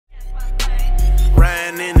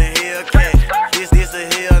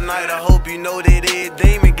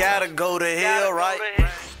gotta go to hell, right?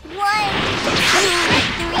 1, 2,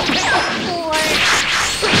 3, 4.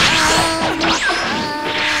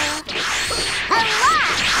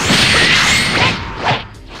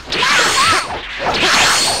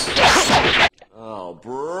 Oh,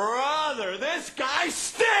 brother, this guy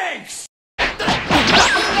stinks! You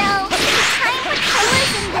know, the time for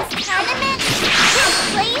colors in this tournament, this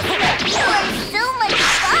place with you are so much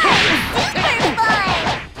fun! Super fun!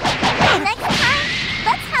 Next time,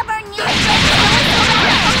 let's have our new friends that'd be loads of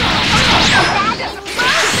fun! Loads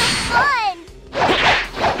of fun! That'd be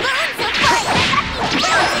loads of fun!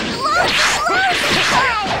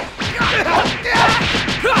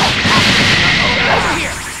 Over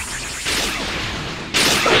here!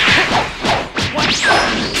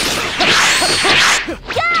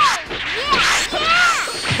 Go! Yeah!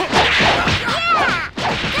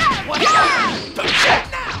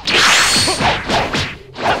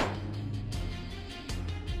 Go!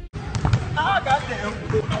 Ah, goddamn!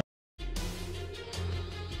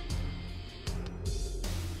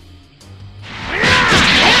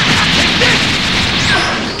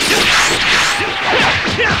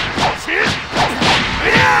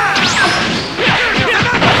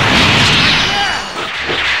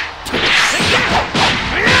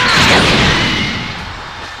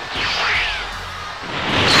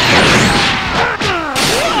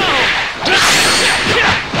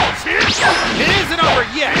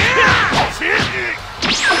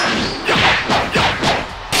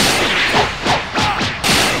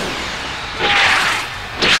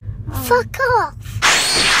 Fuck off!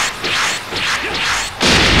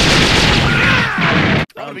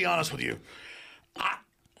 I'm gonna be honest with you.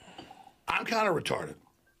 I'm kind of retarded.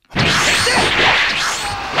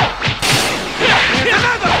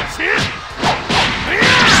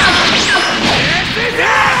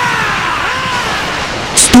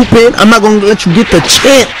 Stupid! I'm not gonna let you get the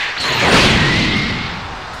chance.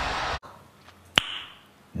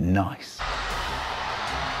 Nice.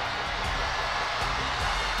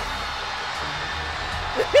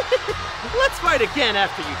 Let's fight again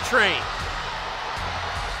after you train.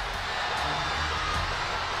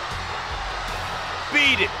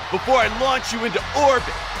 Beat it before I launch you into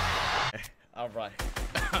orbit! Alright.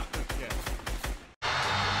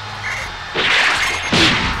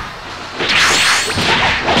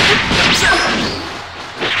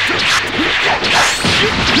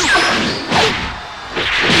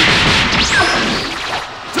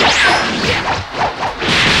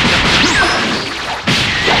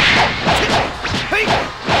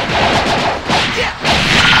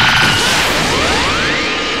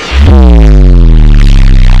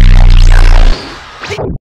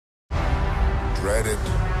 Dread it.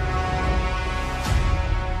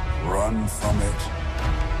 Run from it.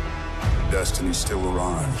 Destiny still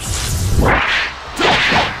arrives.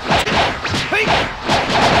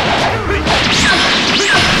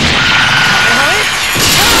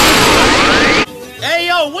 Hey,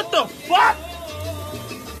 yo, what the fuck?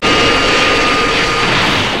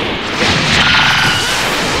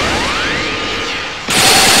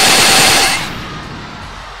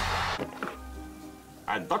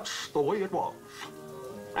 And that's the way it was.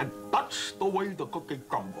 And that's the way the cookie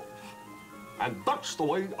crumbles. And that's the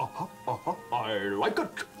way, I like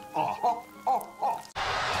it.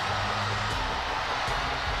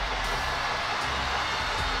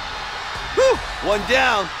 Whew! One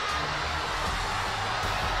down.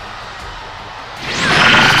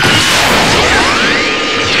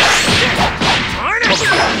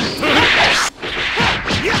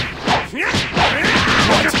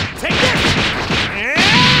 Take this!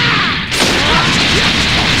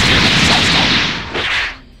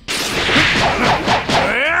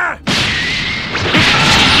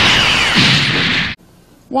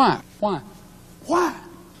 Why? Why? Why?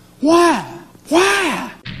 Why?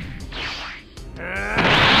 Why?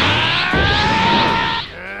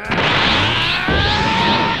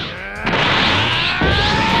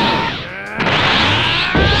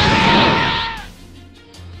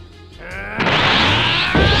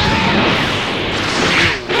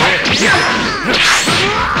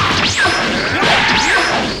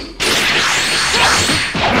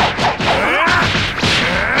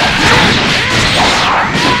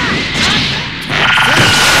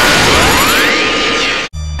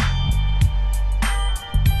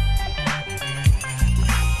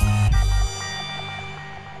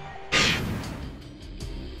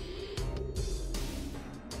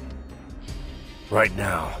 Right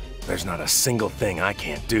now, there's not a single thing I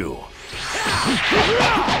can't do.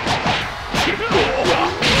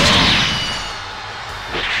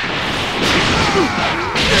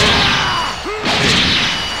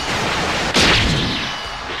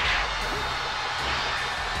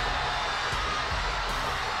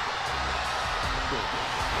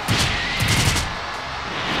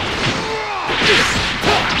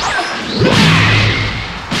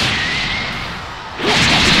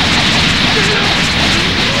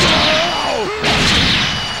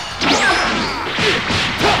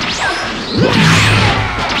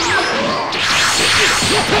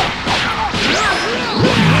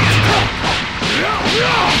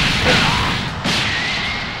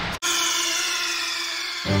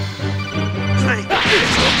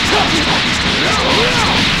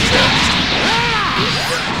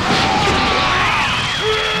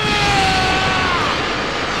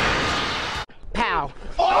 Pow.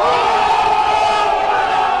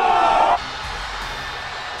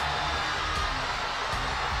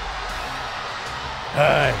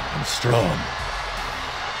 I'm strong.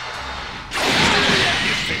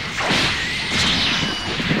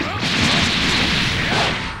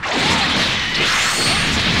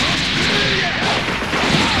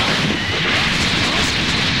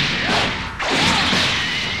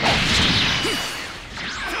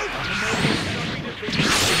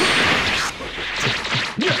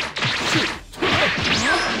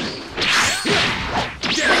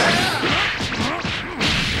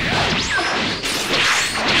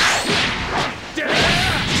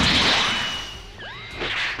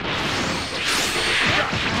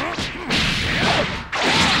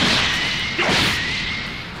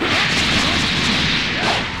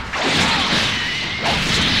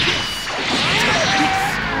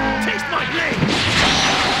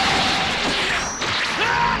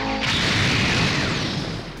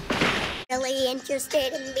 Really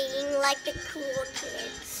interested in being like the cool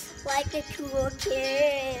kids. Like the cool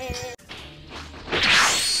kids.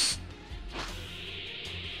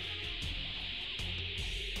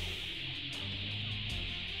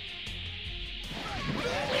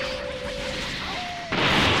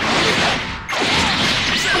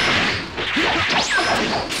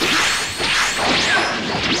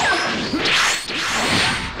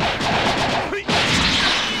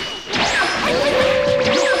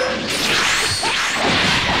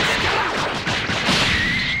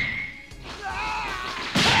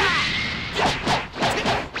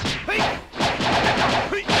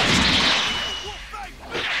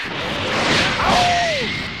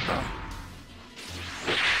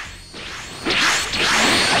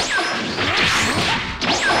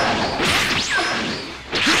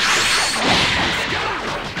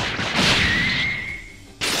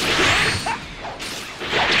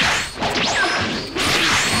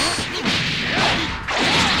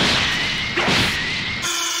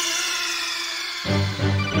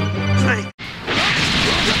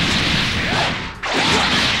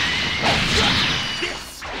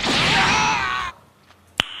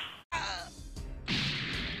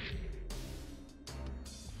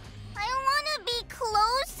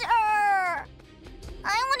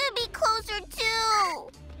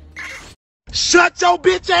 Shut your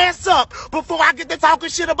bitch ass up before I get to talking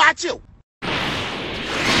shit about you.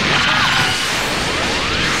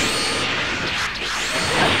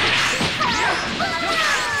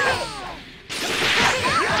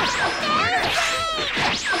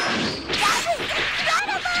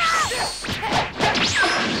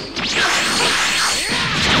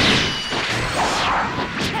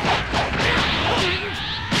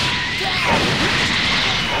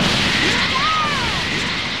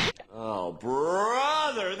 Oh,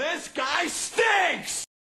 brother, this guy stinks!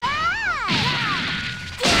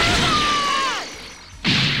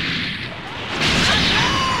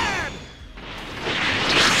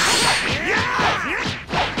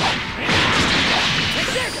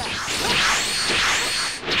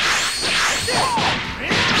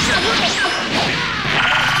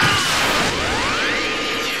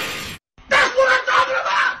 That's what I'm talking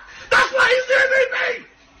about! That's why he's MVP!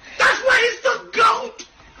 That's why he's the GOAT!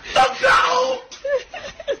 The GOAT!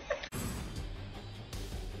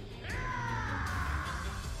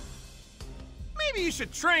 Maybe you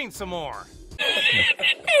should train some more.